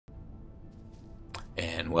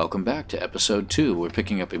welcome back to episode 2. We're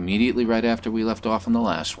picking up immediately right after we left off on the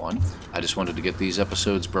last one. I just wanted to get these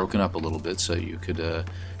episodes broken up a little bit so you could,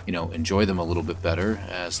 enjoy them a little bit better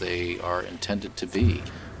as they are intended to be.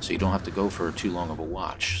 So you don't have to go for too long of a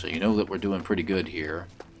watch. So you know that we're doing pretty good here.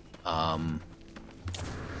 As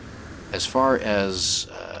far as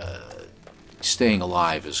staying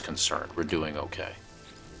alive is concerned, we're doing okay.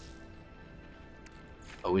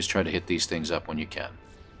 Always try to hit these things up when you can.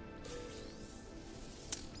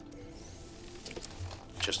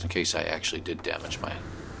 Just in case I actually did damage my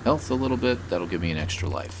health a little bit, that'll give me an extra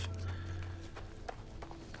life.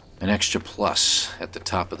 An extra plus at the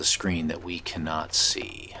top of the screen that we cannot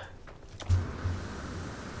see.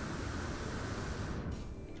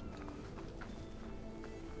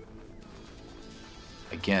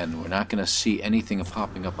 Again, we're not going to see anything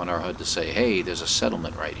popping up on our HUD to say, hey, there's a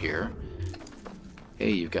settlement right here.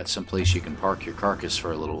 Hey, you've got someplace you can park your carcass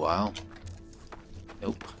for a little while.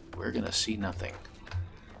 Nope, we're going to see nothing.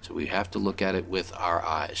 So we have to look at it with our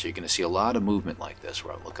eyes. So you're going to see a lot of movement like this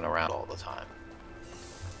where I'm looking around all the time.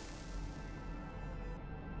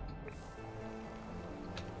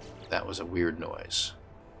 That was a weird noise.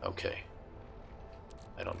 Okay.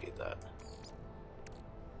 I don't need that.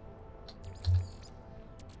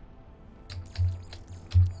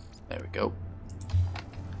 There we go.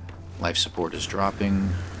 Life support is dropping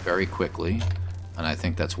very quickly, and I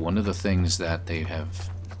think that's one of the things that they have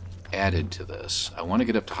added to this. I want to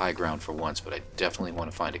get up to high ground for once, but I definitely want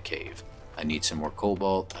to find a cave. I need some more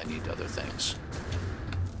cobalt. I need other things.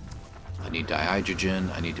 I need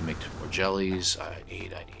dihydrogen. I need to make more jellies. I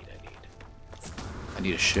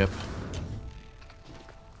need a ship.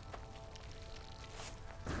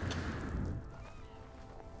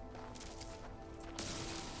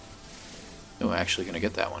 Oh, actually gonna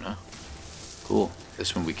get that one, huh? Cool.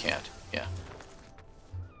 This one we can't. Yeah.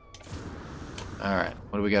 Alright,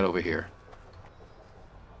 what do we got over here?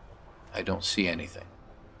 I don't see anything.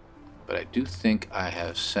 But I do think I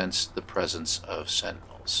have sensed the presence of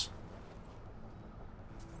sentinels.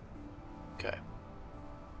 Okay.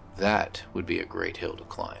 That would be a great hill to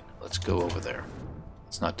climb. Let's go over there.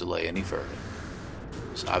 Let's not delay any further.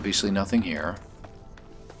 There's obviously nothing here.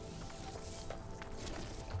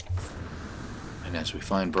 And as we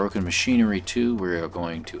find broken machinery too, we are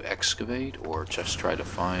going to excavate or just try to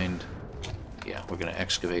find... Yeah, we're going to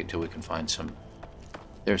excavate until we can find some...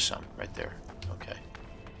 There's some right there. Okay.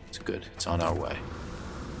 It's good. It's on our way.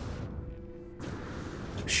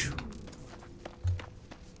 Whew.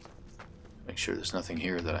 Make sure there's nothing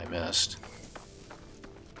here that I missed.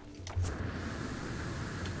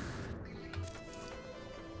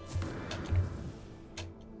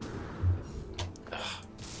 Ugh.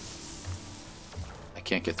 I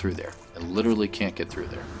can't get through there. I literally can't get through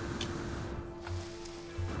there.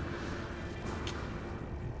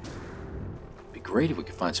 Great if we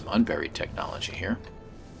could find some unburied technology here.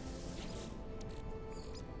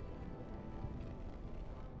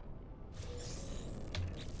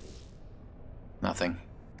 Nothing.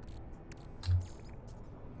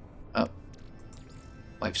 Oh.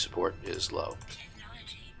 Life support is low.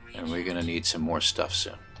 And we're going to need some more stuff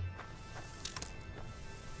soon.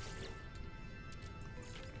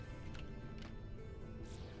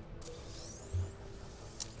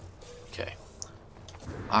 Okay.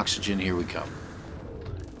 Oxygen, here we come.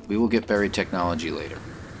 We will get buried technology later.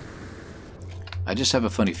 I just have a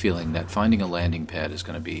funny feeling that finding a landing pad is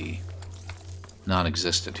going to be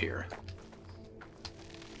non-existent here.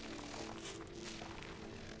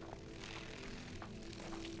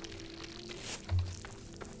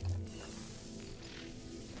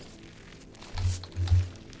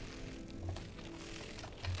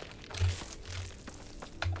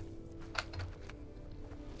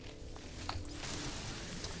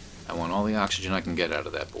 I want all the oxygen I can get out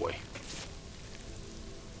of that boy.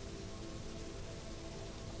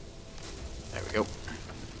 There we go.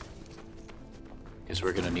 Because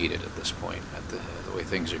we're going to need it at this point, at the way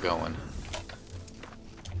things are going.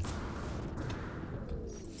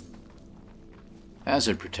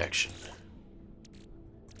 Hazard protection.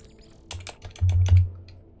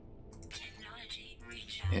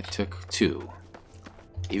 It took 2.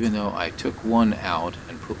 Even though I took 1 out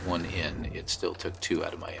and put 1 in, it still took 2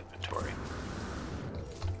 out of my inventory.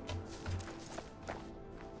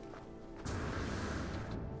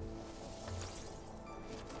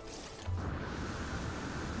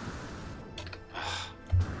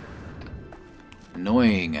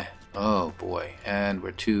 Annoying. Oh boy. And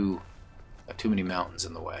we're too many mountains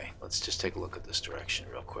in the way. Let's just take a look at this direction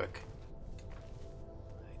real quick.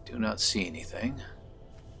 I do not see anything.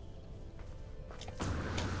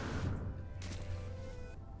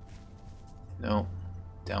 No.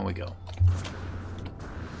 Down we go.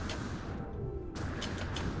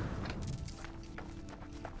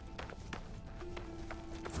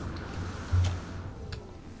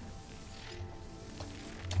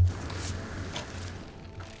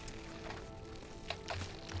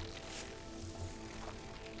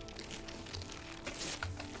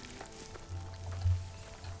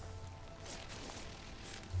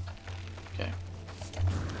 Okay.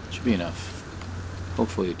 Should be enough.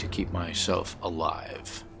 Hopefully to keep myself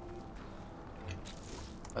alive.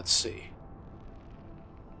 Let's see.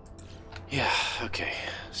 Yeah, okay.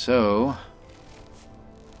 So...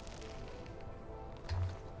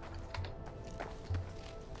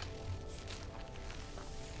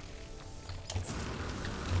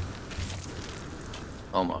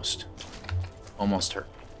 Almost. Almost hurt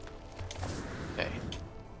me. Okay.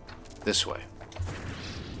 This way.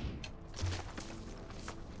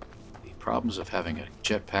 The problems of having a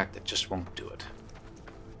jetpack that just won't do it.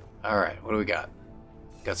 Alright, what do we got?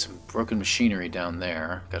 Got some broken machinery down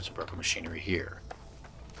there. Got some broken machinery here.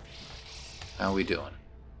 How are we doing?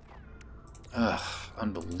 Ugh,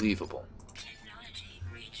 unbelievable.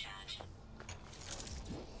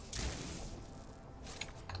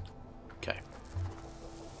 Okay.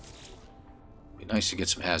 Be nice to get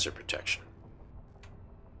some hazard protection.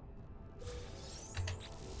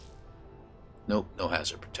 Nope, no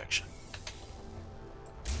hazard protection.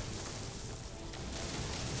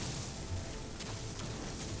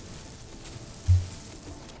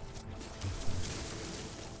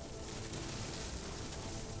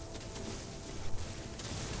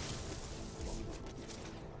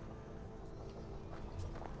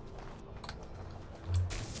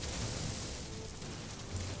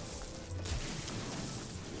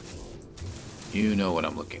 You know what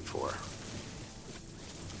I'm looking for.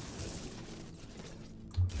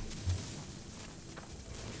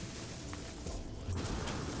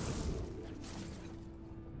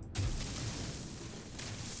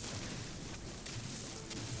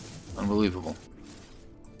 Unbelievable.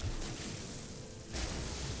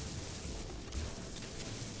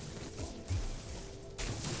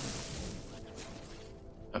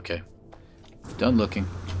 Okay. Done looking.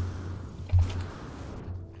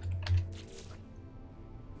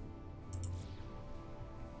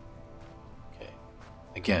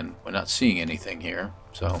 Again, we're not seeing anything here,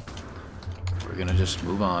 so we're gonna just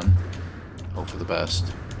move on. Hope for the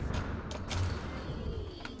best.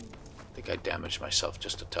 I think I damaged myself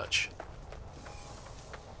just a touch.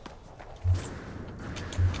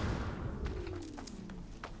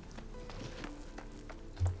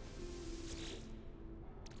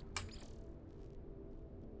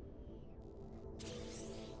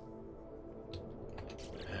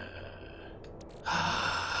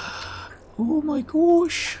 Oh my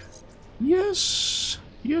gosh! Yes!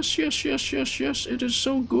 Yes, yes, yes, yes, yes, it is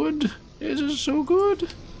so good! It is so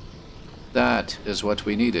good! That is what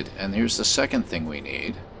we needed, and here's the second thing we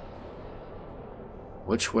need.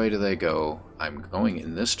 Which way do they go? I'm going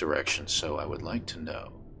in this direction, so I would like to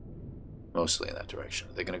know. Mostly in that direction.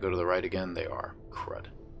 Are they going to go to the right again? They are. Crud.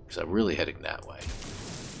 Because I'm really heading that way.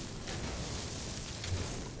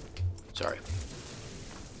 Sorry.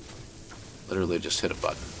 Literally just hit a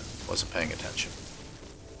button. Wasn't paying attention.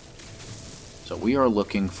 So we are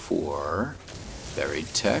looking for buried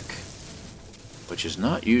tech, which is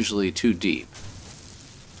not usually too deep.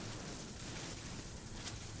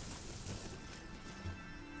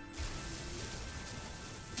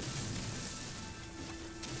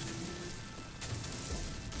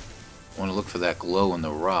 I want to look for that glow in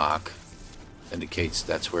the rock. Indicates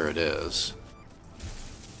that's where it is.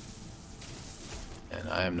 And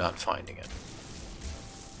I am not finding it.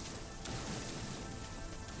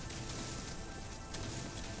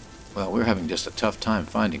 Well, we're having just a tough time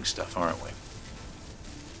finding stuff, aren't we?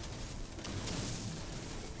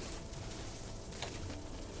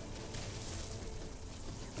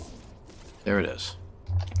 There it is.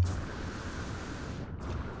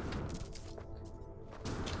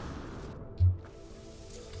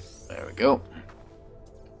 There we go.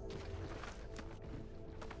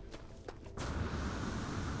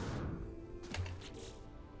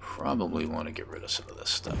 Probably want to get rid of some of this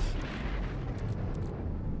stuff.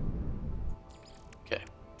 Okay.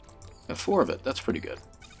 Got 4 of it. That's pretty good.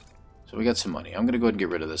 So we got some money. I'm going to go ahead and get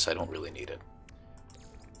rid of this. I don't really need it.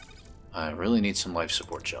 I really need some life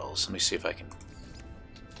support gels. Let me see if I can...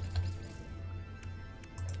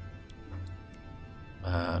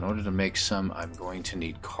 in order to make some, I'm going to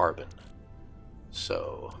need carbon.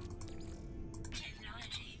 So...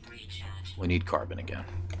 we need carbon again.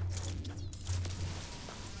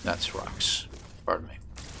 That's rocks. Pardon me.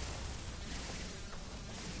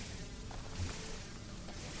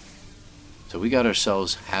 So we got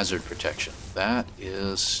ourselves hazard protection. That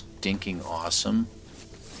is stinking awesome.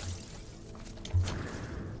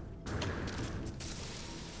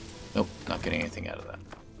 Nope, not getting anything out of that.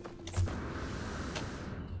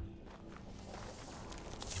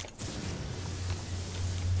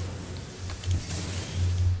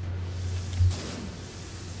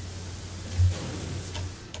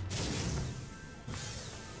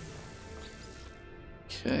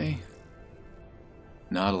 Okay.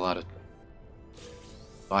 Not a lot of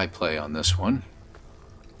byplay on this one.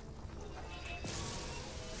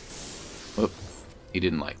 Whoop. He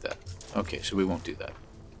didn't like that. Okay, so we won't do that.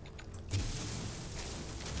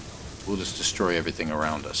 We'll just destroy everything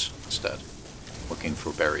around us instead. Looking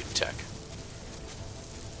for buried tech.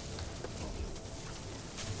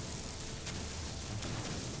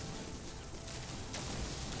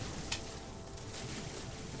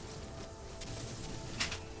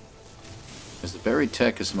 As the buried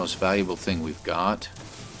tech is the most valuable thing we've got.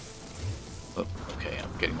 Oh, okay,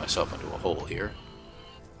 I'm getting myself into a hole here.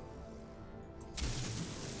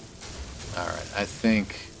 Alright, I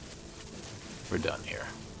think we're done here.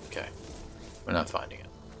 Okay, we're not finding it.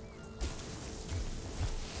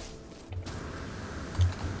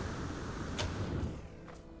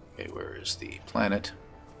 Okay, where is the planet?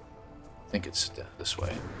 I think it's this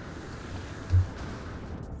way.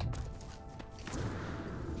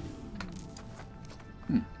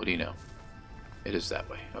 What do you know? It is that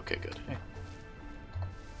way. Okay, good. Hey.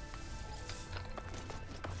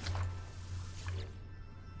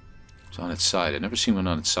 It's on its side. I've never seen one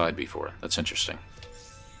on its side before. That's interesting.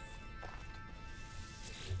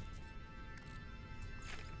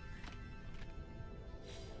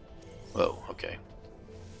 Whoa, okay.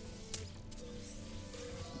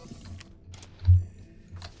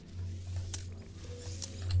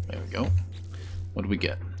 There we go. What do we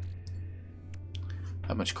get?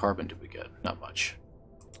 How much carbon did we get? Not much.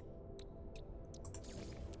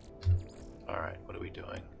 Alright, what are we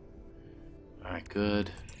doing? Alright,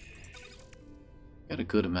 good. Got a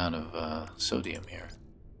good amount of sodium here.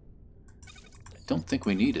 I don't think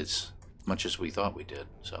we need as much as we thought we did,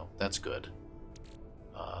 so that's good.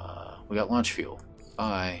 We got launch fuel.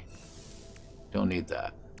 Bye. Don't need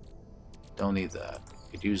that. Don't need that.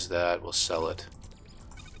 Could use that. We'll sell it.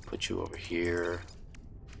 Put you over here.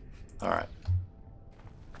 Alright.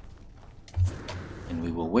 And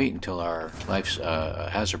we will wait until our life's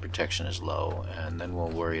hazard protection is low, and then we'll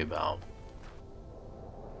worry about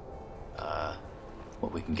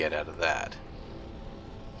what we can get out of that.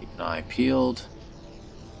 Keep an eye peeled.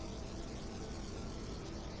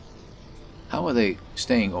 How are they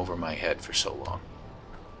staying over my head for so long?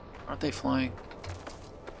 Aren't they flying?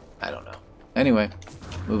 I don't know. Anyway,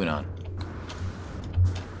 moving on.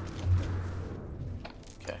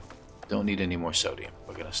 Okay, don't need any more sodium.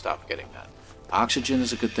 We're going to stop getting that. Oxygen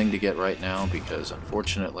is a good thing to get right now because,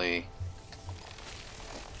 unfortunately,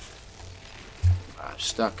 I'm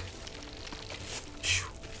stuck.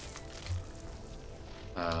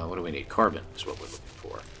 What do we need? Carbon is what we're looking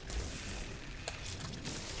for.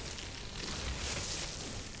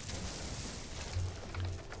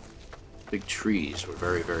 Big trees were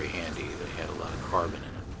very, very handy. They had a lot of carbon in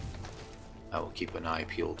them. I will keep an eye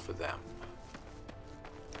peeled for them.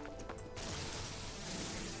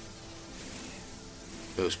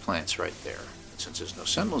 Those plants right there. Since there's no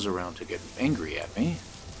sentinels around to get angry at me,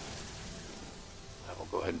 I will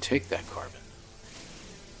go ahead and take that carbon.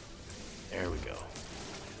 There we go.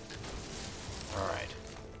 Alright.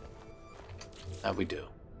 How'd we do?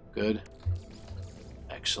 Good.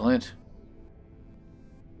 Excellent.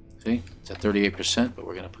 See? It's at 38%, but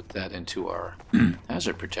we're going to put that into our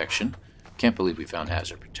hazard protection. Can't believe we found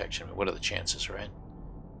hazard protection. I mean, what are the chances, right?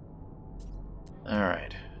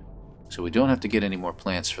 Alright. So we don't have to get any more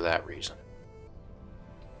plants for that reason.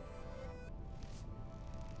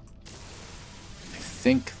 I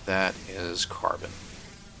think that is carbon.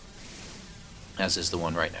 As is the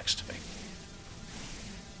one right next to me.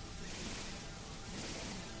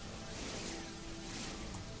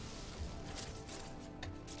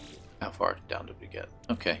 How far down did we get?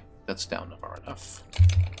 Okay, that's down far enough.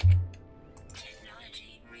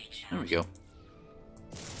 There we go.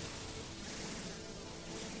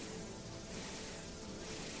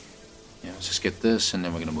 Yeah, let's just get this, and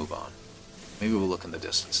then we're going to move on. Maybe we'll look in the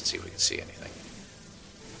distance and see if we can see anything.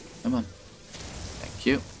 Come on. Thank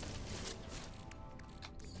you.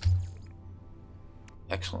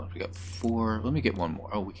 Excellent. We got 4. Let me get one more.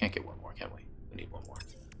 Oh, we can't get one more, can we? We need one more.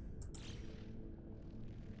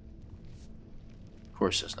 Of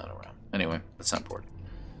course, it's not around. Anyway, that's not important.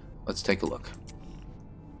 Let's take a look.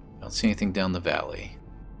 I don't see anything down the valley.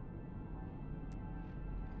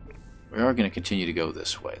 We are going to continue to go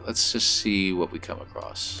this way. Let's just see what we come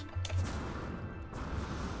across.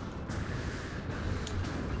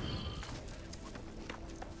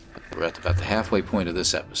 We're at about the halfway point of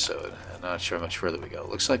this episode. I'm not sure how much further we go.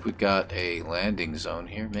 Looks like we've got a landing zone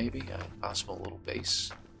here, maybe? A possible little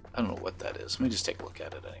base. I don't know what that is. Let me just take a look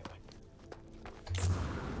at it anyway.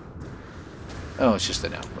 Oh, it's just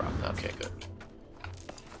an outcrop. Okay, good.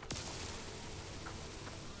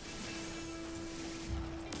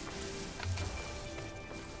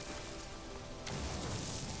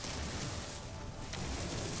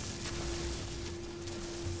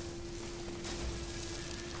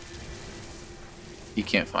 He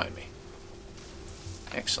can't find me.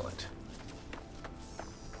 Excellent.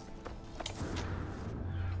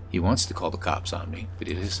 He wants to call the cops on me, but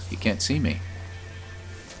he can't see me.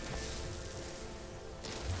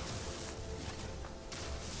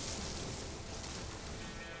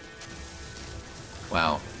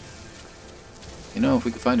 Wow. You know, if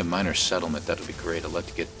we could find a minor settlement, that would be great. I'd like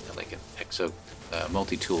to get like an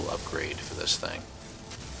multi-tool upgrade for this thing.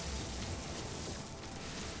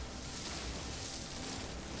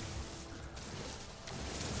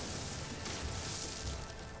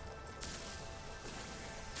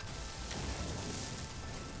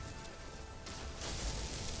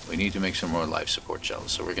 We need to make some more life support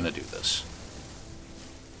shells, so we're going to do this.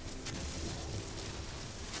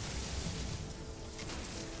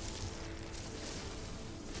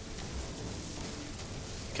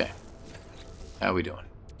 Okay. How are we doing?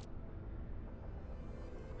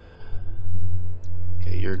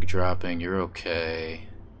 Okay, you're dropping. You're okay.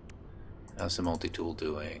 How's the multi-tool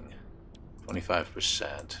doing?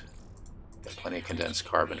 25%. Got plenty of condensed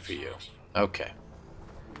carbon for you. Okay.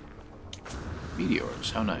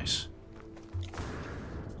 Meteors, how nice.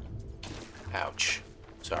 Ouch.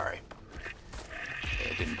 Sorry.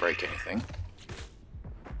 Okay, it didn't break anything.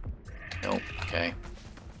 Nope, okay.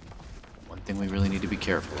 One thing we really need to be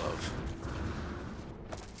careful of.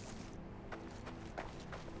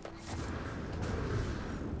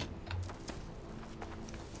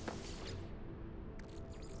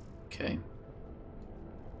 Okay.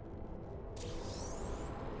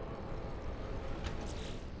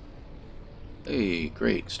 Hey,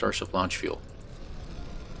 great. Starship launch fuel.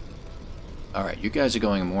 Alright, you guys are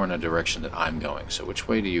going more in a direction that I'm going, so which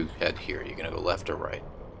way do you head here? Are you going to go left or right?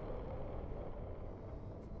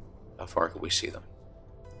 How far can we see them?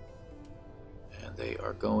 And they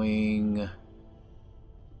are going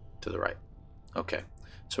to the right. Okay,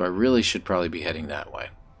 so I really should probably be heading that way.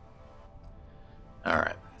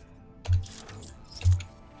 Alright.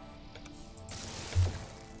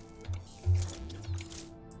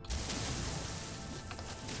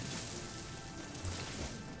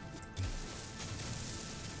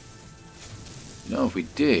 You know, if we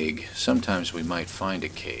dig, sometimes we might find a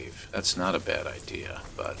cave. That's not a bad idea,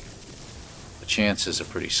 but the chances are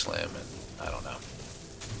pretty slim, and I don't know.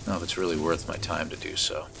 I don't know if it's really worth my time to do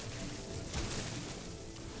so.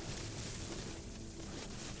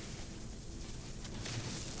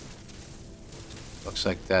 Looks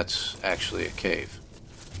like that's actually a cave.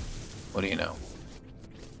 What do you know?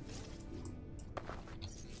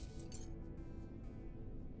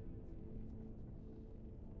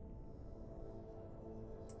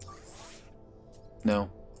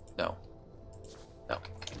 No, no, no.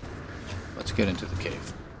 Let's get into the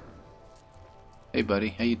cave. Hey buddy,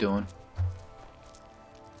 how you doing?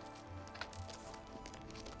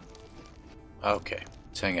 Okay,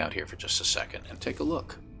 let's hang out here for just a second and take a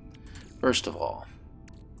look. First of all...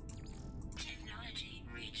 Technology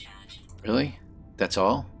recharge. Really? That's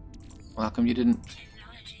all? Well, how come you didn't...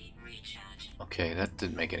 Technology recharge. Okay, that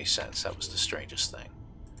didn't make any sense. That was the strangest thing.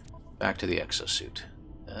 Back to the exosuit.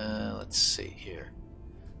 Let's see here.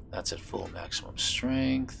 That's at full maximum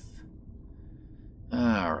strength.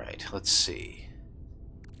 Alright, let's see.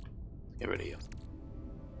 Get rid of you.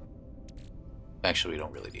 Actually, we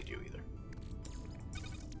don't really need you either.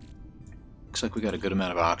 Looks like we got a good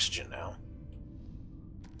amount of oxygen now.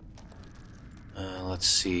 Let's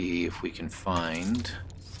see if we can find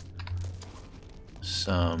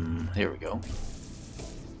some... Here we go.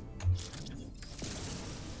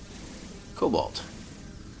 Cobalt.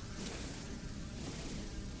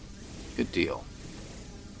 Good deal.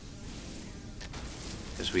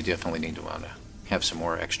 Because we definitely need to want to have some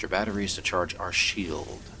more extra batteries to charge our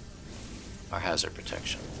shield. Our hazard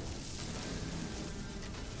protection.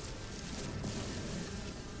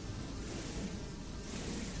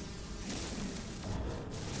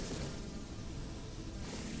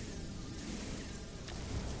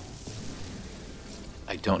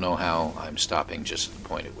 I don't know how I'm stopping just at the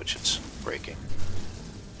point at which it's breaking.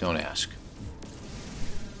 Don't ask.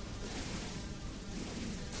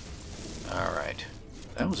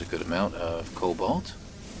 That was a good amount of cobalt.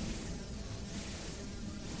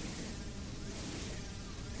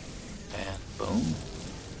 And boom.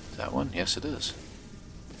 Is that one? Yes, it is.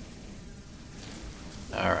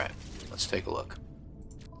 Alright, let's take a look.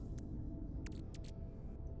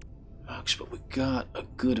 But we got a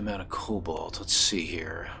good amount of cobalt. Let's see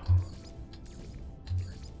here.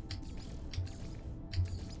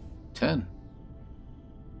 10.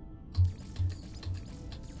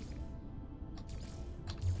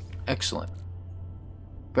 Excellent.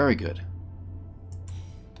 Very good.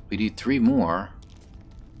 We need 3 more.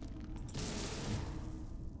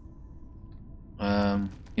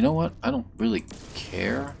 You know what? I don't really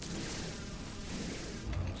care.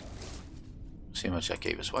 See how much that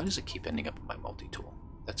gave us. Why does it keep ending up in my multi-tool?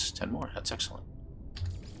 That's 10 more. That's excellent.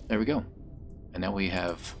 There we go. And now we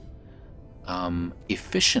have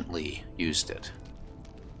efficiently used it.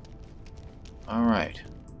 Alright.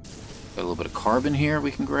 Got a little bit of carbon here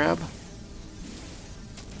we can grab.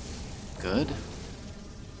 Good.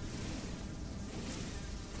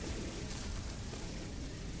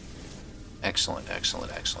 Excellent,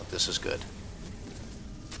 excellent, excellent. This is good.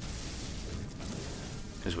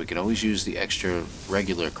 Because we could always use the extra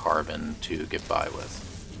regular carbon to get by with.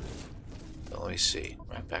 So let me see.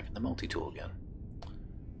 Right back in the multi-tool again.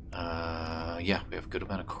 Yeah, we have a good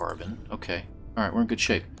amount of carbon. Okay. Alright, we're in good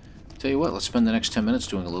shape. Tell you what, let's spend the next 10 minutes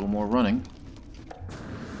doing a little more running.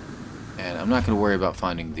 And I'm not going to worry about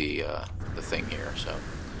finding the thing here, so...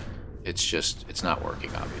 it's not working,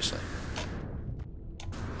 obviously.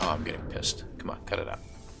 Oh, I'm getting pissed. Come on, cut it out.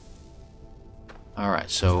 Alright,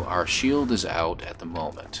 so our shield is out at the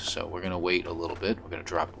moment, so we're going to wait a little bit. We're going to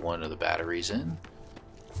drop one of the batteries in.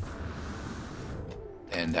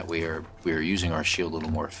 And that we are using our shield a little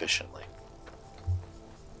more efficiently.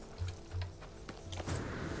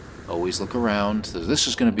 Always look around. So this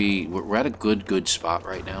is going to be... We're at a good spot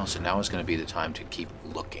right now, so now is going to be the time to keep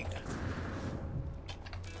looking.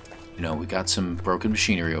 You know, we got some broken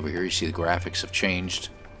machinery over here. You see the graphics have changed.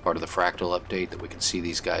 Part of the fractal update that we can see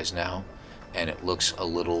these guys now. And it looks a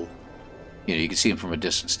little, you know, you can see them from a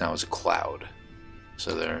distance now as a cloud.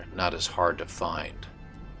 So they're not as hard to find.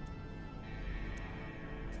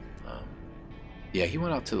 Yeah, he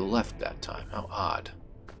went out to the left that time. How odd.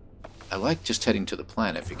 I like just heading to the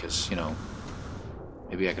planet because, you know,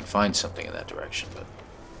 maybe I can find something in that direction, but...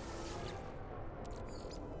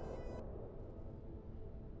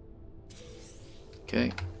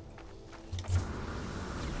 Okay.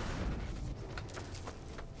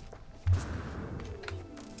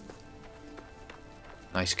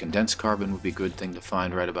 Nice condensed carbon would be a good thing to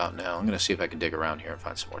find right about now. I'm going to see if I can dig around here and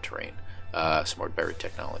find some more terrain. Some more buried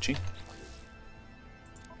technology.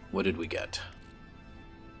 What did we get?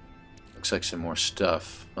 Looks like some more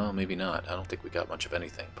stuff. Well, maybe not. I don't think we got much of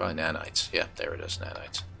anything. Probably nanites. Yeah, there it is,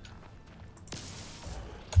 nanites.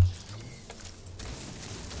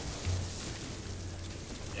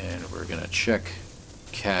 And we're going to check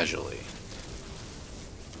casually.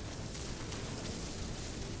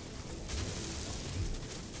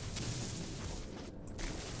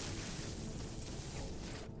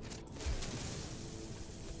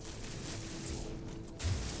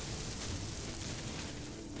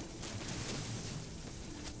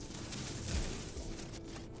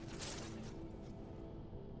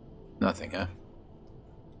 Nothing, huh?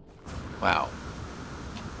 Wow.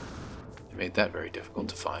 They made that very difficult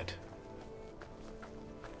to find.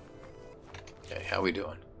 Okay, how we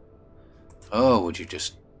doing? Oh, would you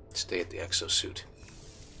just stay at the exosuit?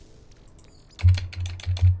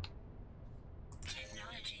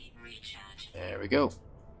 Technology recharge. There we go.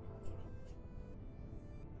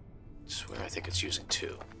 I swear I think it's using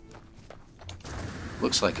 2.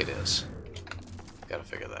 Looks like it is. Gotta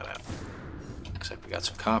figure that out. Looks like we got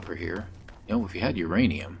some copper here. You know, if you had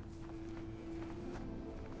uranium...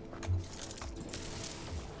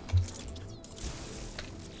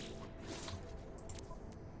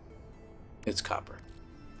 It's copper.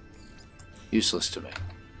 Useless to me.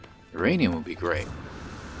 Uranium would be great.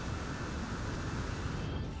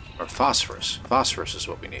 Or phosphorus. Phosphorus is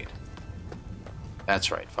what we need. That's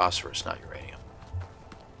right, phosphorus, not uranium.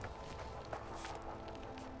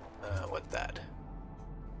 What that?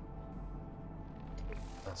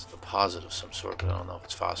 That's a deposit of some sort, but I don't know if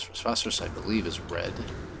it's phosphorus. Phosphorus, I believe, is red.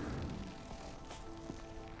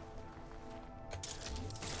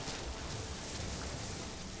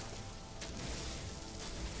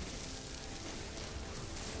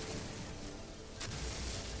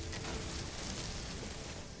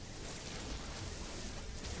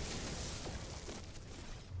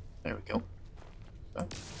 There we go. Oh,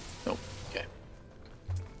 nope. Okay.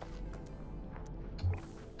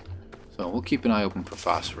 So we'll we'll keep an eye open for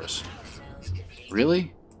phosphorus.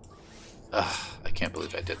 Really? Ugh, I can't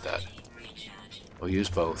believe I did that. We'll use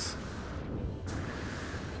both.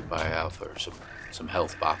 Buy out for some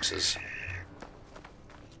health boxes.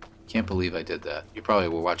 Can't believe I did that. You probably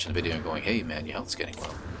were watching the video and going, hey man, your health's getting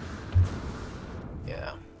low.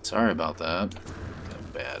 Yeah, sorry about that. Kind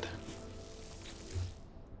of bad.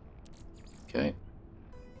 Okay.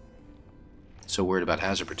 So worried about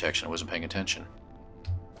hazard protection, I wasn't paying attention.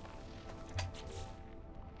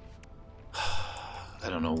 I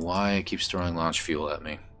don't know why it keeps throwing launch fuel at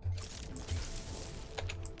me.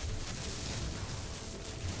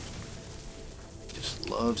 Just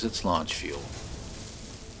loves its launch fuel.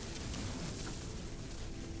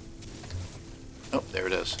 Oh, there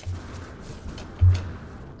it is.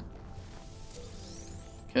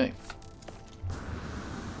 Okay.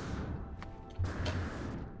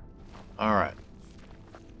 Alright.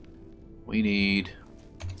 We need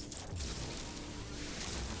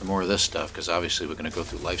some more of this stuff, because obviously we're going to go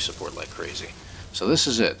through life support like crazy. So this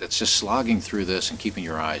is it. It's just slogging through this and keeping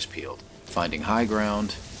your eyes peeled. Finding high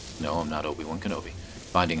ground. No, I'm not Obi-Wan Kenobi.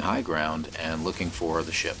 Finding high ground and looking for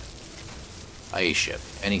the ship. A ship.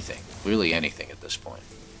 Anything. Really anything at this point.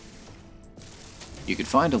 You could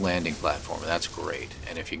find a landing platform, and that's great.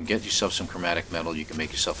 And if you can get yourself some chromatic metal, you can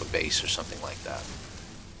make yourself a base or something like that.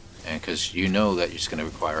 And because you know that it's going to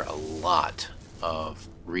require a lot of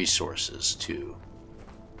resources to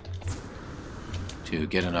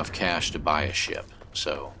get enough cash to buy a ship.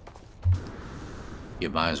 So you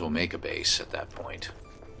might as well make a base at that point.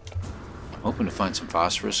 I'm hoping to find some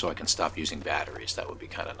phosphorus so I can stop using batteries. That would be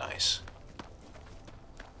kind of nice.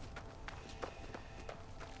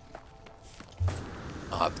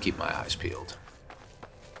 I'll have to keep my eyes peeled.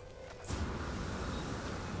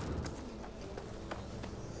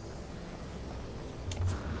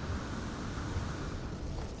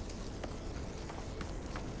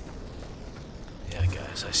 Yeah,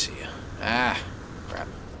 guys, I see you. Ah, crap.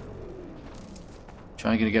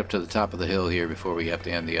 Trying to get up to the top of the hill here before we have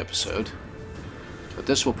to end the episode. But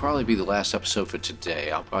this will probably be the last episode for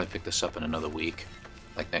today. I'll probably pick this up in another week,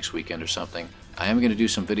 like next weekend or something. I am going to do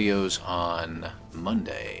some videos on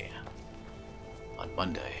Monday.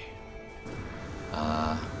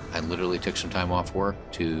 I literally took some time off work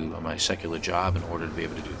to my secular job in order to be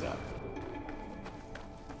able to do that.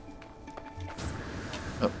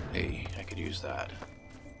 Oh, hey, I could use that.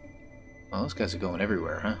 Well, those guys are going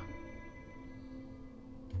everywhere, huh?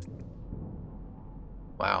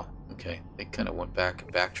 Wow, okay. They kind of went back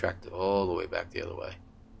and backtracked all the way back the other way.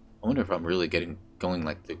 I wonder if I'm really going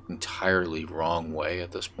like the entirely wrong way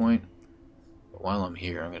at this point. But while I'm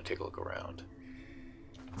here, I'm going to take a look around.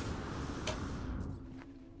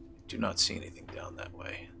 Do not see anything down that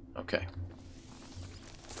way. Okay.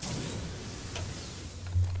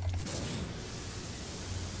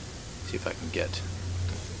 See if I can get...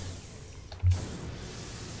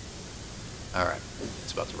 Alright,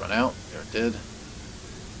 it's about to run out. There it did.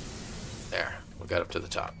 There, we got up to the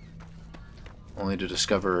top. Only to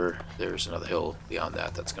discover there's another hill beyond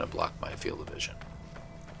that that's going to block my field of vision.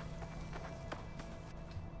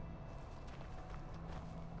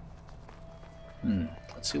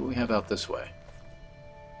 Let's see what we have out this way.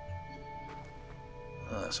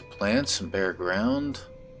 Some plants, some bare ground,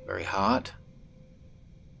 very hot.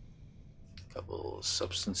 A couple of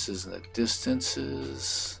substances in the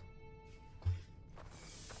distances.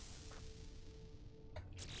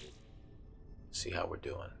 See how we're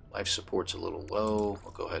doing. Life support's a little low.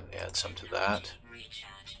 We'll go ahead and add some to that.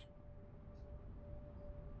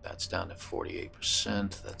 That's down to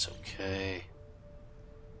 48%. That's okay.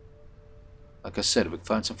 Like I said, we can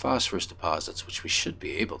find some phosphorus deposits, which we should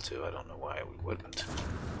be able to. I don't know why we wouldn't.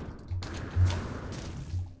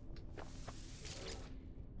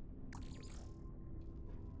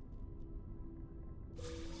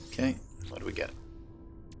 Okay, what do we get?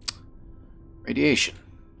 Radiation.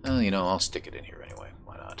 Well, you know, I'll stick it in here anyway.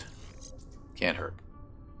 Why not? Can't hurt.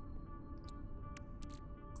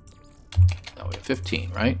 Now we have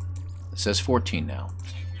 15, right? It says 14 now.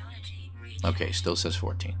 Okay, still says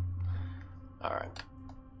 14. Alright.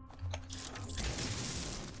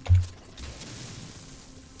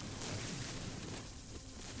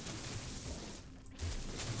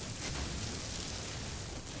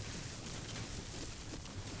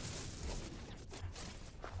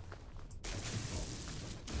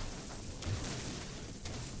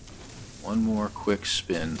 One more quick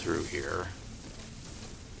spin through here.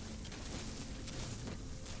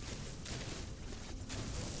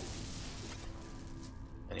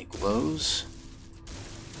 Any glows?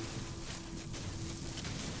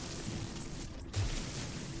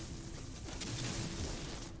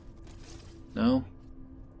 No?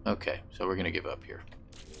 Okay, so we're going to give up here.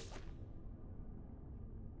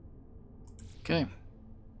 Okay.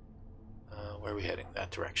 Where are we heading?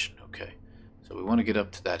 That direction. Okay. So we want to get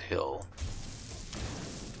up to that hill.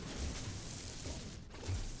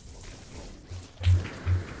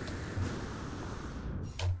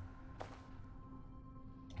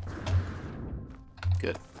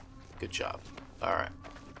 Good. Good job. Alright.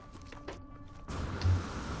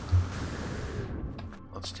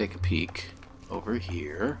 Let's take a peek over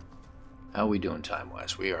here. How are we doing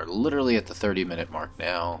time-wise? We are literally at the 30-minute mark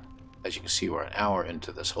now. As you can see, we're an hour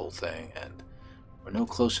into this whole thing, and we're no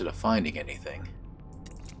closer to finding anything.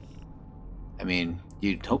 I mean,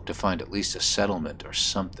 you'd hope to find at least a settlement or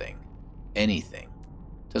something. Anything.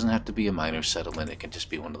 It doesn't have to be a minor settlement. It can just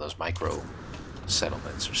be one of those micro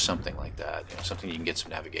settlements or something like that. You know, something you can get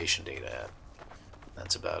some navigation data at.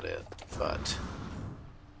 That's about it. But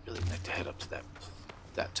really like to head up to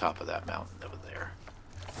that top of that mountain over there.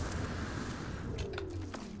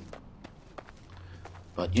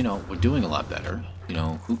 But, you know, we're doing a lot better. You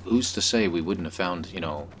know, who's to say we wouldn't have found, you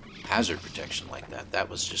know, hazard protection like that? That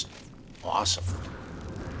was just awesome.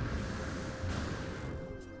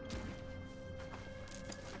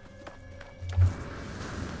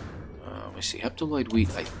 Let me see. Heptaloid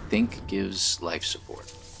wheat, I think, gives life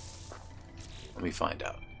support. Let me find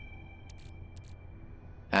out.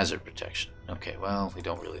 Hazard protection. Okay, well, we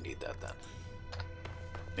don't really need that then.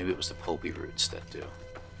 Maybe it was the pulpy roots that do.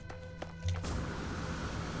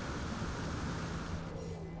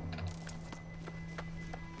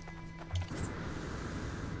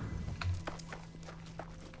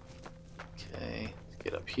 Okay, let's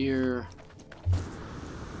get up here.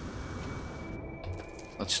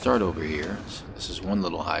 Let's start over here. This is one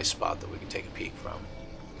little high spot that we can take a peek from.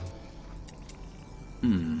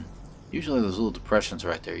 Usually those little depressions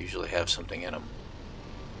right there usually have something in them.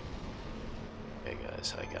 Okay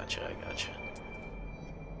guys, I gotcha.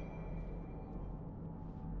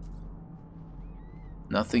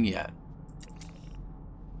 Nothing yet.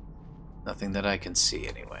 Nothing that I can see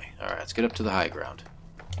anyway. Alright, let's get up to the high ground.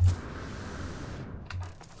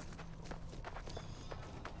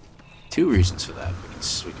 Two reasons for that.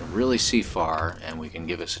 We can really see far, and we can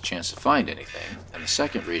give us a chance to find anything. And the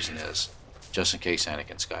second reason is, just in case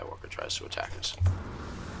Anakin Skywalker tries to attack us.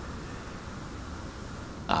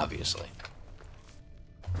 Obviously.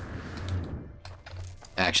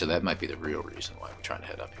 Actually, that might be the real reason why we're trying to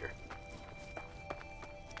head up here.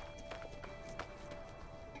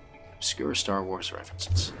 Obscure Star Wars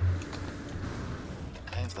references.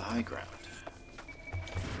 I have the high ground.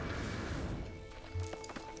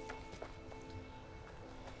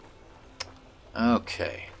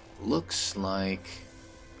 Okay, looks like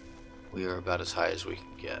we are about as high as we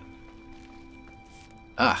can get.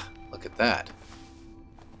 Ah, look at that.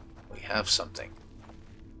 We have something.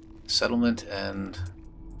 Settlement and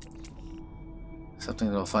something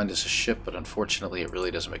that'll find us a ship, but unfortunately it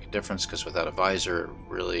really doesn't make a difference because without a visor it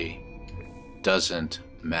really doesn't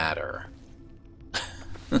matter.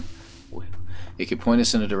 It could point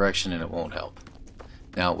us in a direction and it won't help.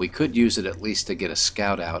 Now, we could use it at least to get a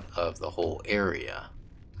scout out of the whole area.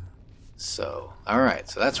 So, alright,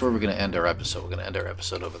 so that's where we're going to end our episode. We're going to end our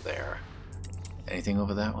episode over there. Anything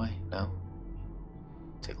over that way? No?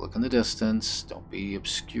 Take a look in the distance. Don't be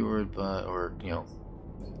obscured by, or, you know,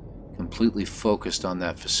 completely focused on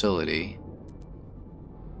that facility.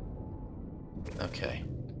 Okay.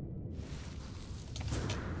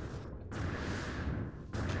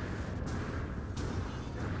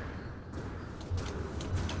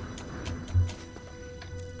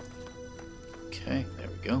 Okay, there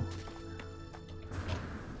we go.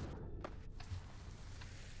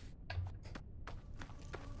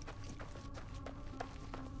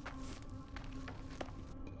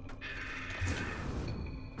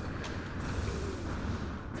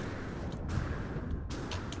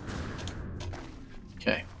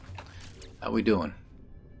 Okay, how we doing?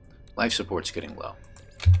 Life support's getting low.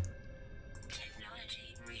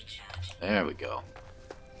 Technology recharge. There we go.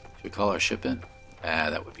 Should we call our ship in? Ah,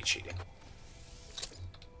 that would be cheating.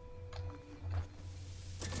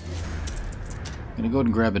 I'm gonna go ahead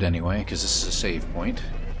and grab it anyway, because this is a save point.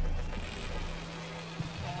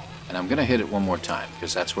 And I'm gonna hit it one more time,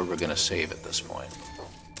 because that's where we're gonna save at this point.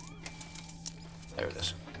 There it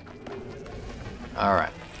is.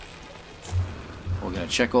 Alright. We're gonna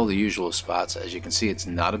check all the usual spots. As you can see, it's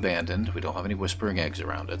not abandoned. We don't have any whispering eggs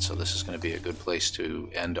around it, so this is gonna be a good place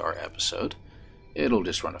to end our episode. It'll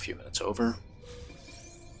just run a few minutes over.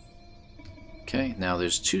 Okay, now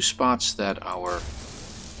there's two spots that our...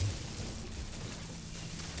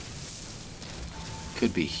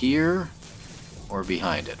 could be here or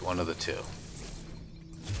behind it, one of the two.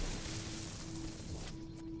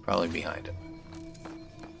 Probably behind it.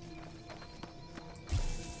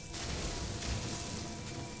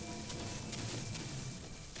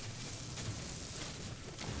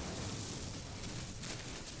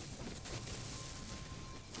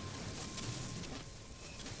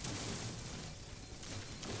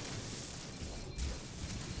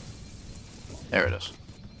 There it is.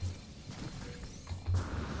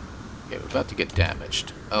 Okay, we're about to get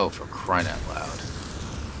damaged. Oh, for crying out loud.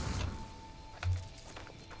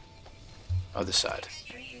 Other side.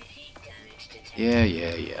 Yeah,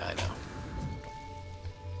 I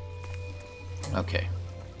know. Okay,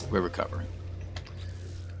 we're recovering.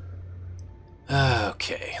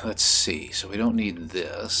 Okay, let's see. So we don't need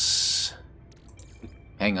this.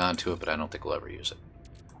 Hang on to it, but I don't think we'll ever use it.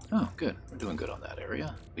 Oh, good. We're doing good on that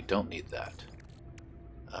area. We don't need that.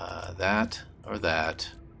 That, or that,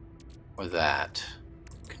 or that.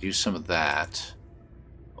 Could use some of that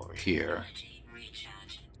over here.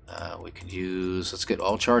 We could use... Let's get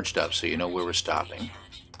all charged up so you know where we're stopping.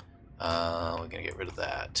 We're going to get rid of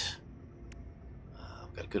that.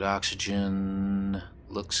 We've got good oxygen.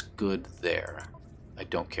 Looks good there. I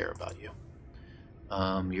don't care about you.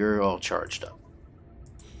 You're all charged up.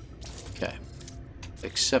 Okay.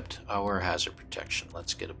 Except our hazard protection.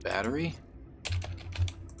 Let's get a battery. It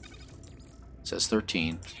says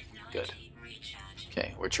 13. Good.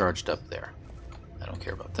 Okay, we're charged up there. I don't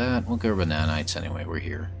care about that. We'll go over nanites anyway. We're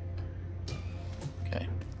here. Okay.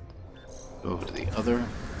 Go over to the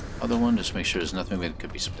other one. Just make sure there's nothing. It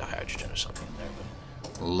could be some dihydrogen or something in there.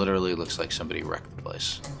 But literally looks like somebody wrecked the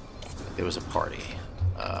place. There was a party.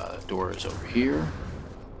 Door is over here.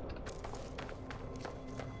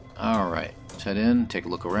 Alright. Let's head in. Take a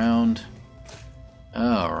look around.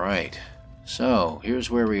 Alright. So, here's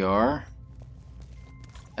where we are.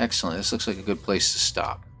 Excellent. This looks like a good place to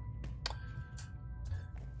stop.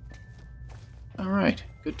 Alright.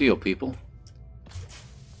 Good deal, people.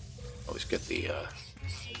 Always get the,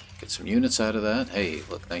 get some units out of that. Hey,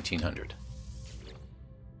 look, 1900.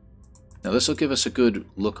 Now this will give us a good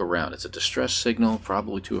look around. It's a distress signal,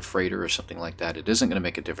 probably to a freighter or something like that. It isn't going to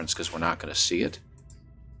make a difference because we're not going to see it.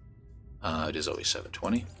 It is always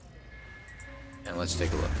 720. And let's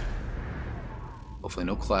take a look. Hopefully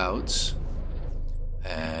no clouds.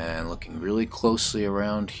 And looking really closely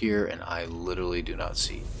around here, and I literally do not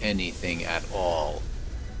see anything at all.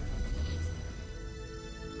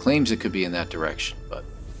 Claims it could be in that direction, but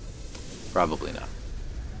probably not.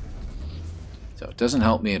 So it doesn't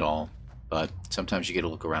help me at all, but sometimes you get a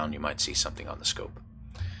look around, you might see something on the scope.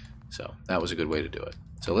 So that was a good way to do it.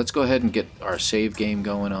 So let's go ahead and get our save game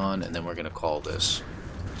going on, and then we're going to call this.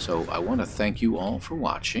 So I want to thank you all for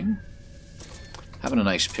watching. Having a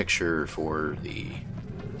nice picture for the...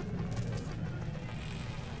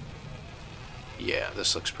 Yeah,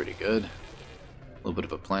 this looks pretty good. A little bit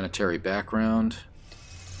of a planetary background.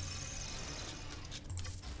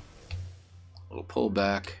 A little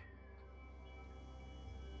pullback.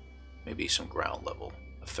 Maybe some ground level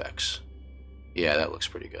effects. Yeah, that looks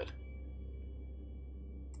pretty good.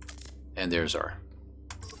 And there's our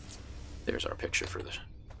picture for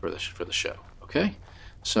the show. Okay,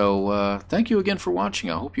 so thank you again for watching.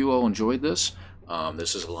 I hope you all enjoyed this.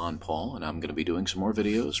 This is Alon Paul, and I'm going to be doing some more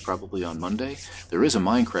videos probably on Monday. There is a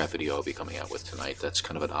Minecraft video I'll be coming out with tonight. That's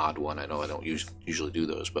kind of an odd one. I know I don't usually do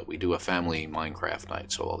those, but we do a family Minecraft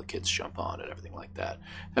night, so all the kids jump on and everything like that.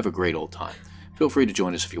 Have a great old time. Feel free to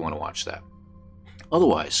join us if you want to watch that.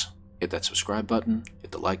 Otherwise, hit that subscribe button,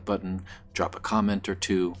 hit the like button, drop a comment or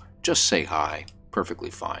two, just say hi. Perfectly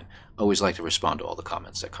fine. Always like to respond to all the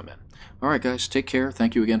comments that come in. Alright guys, take care.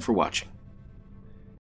 Thank you again for watching.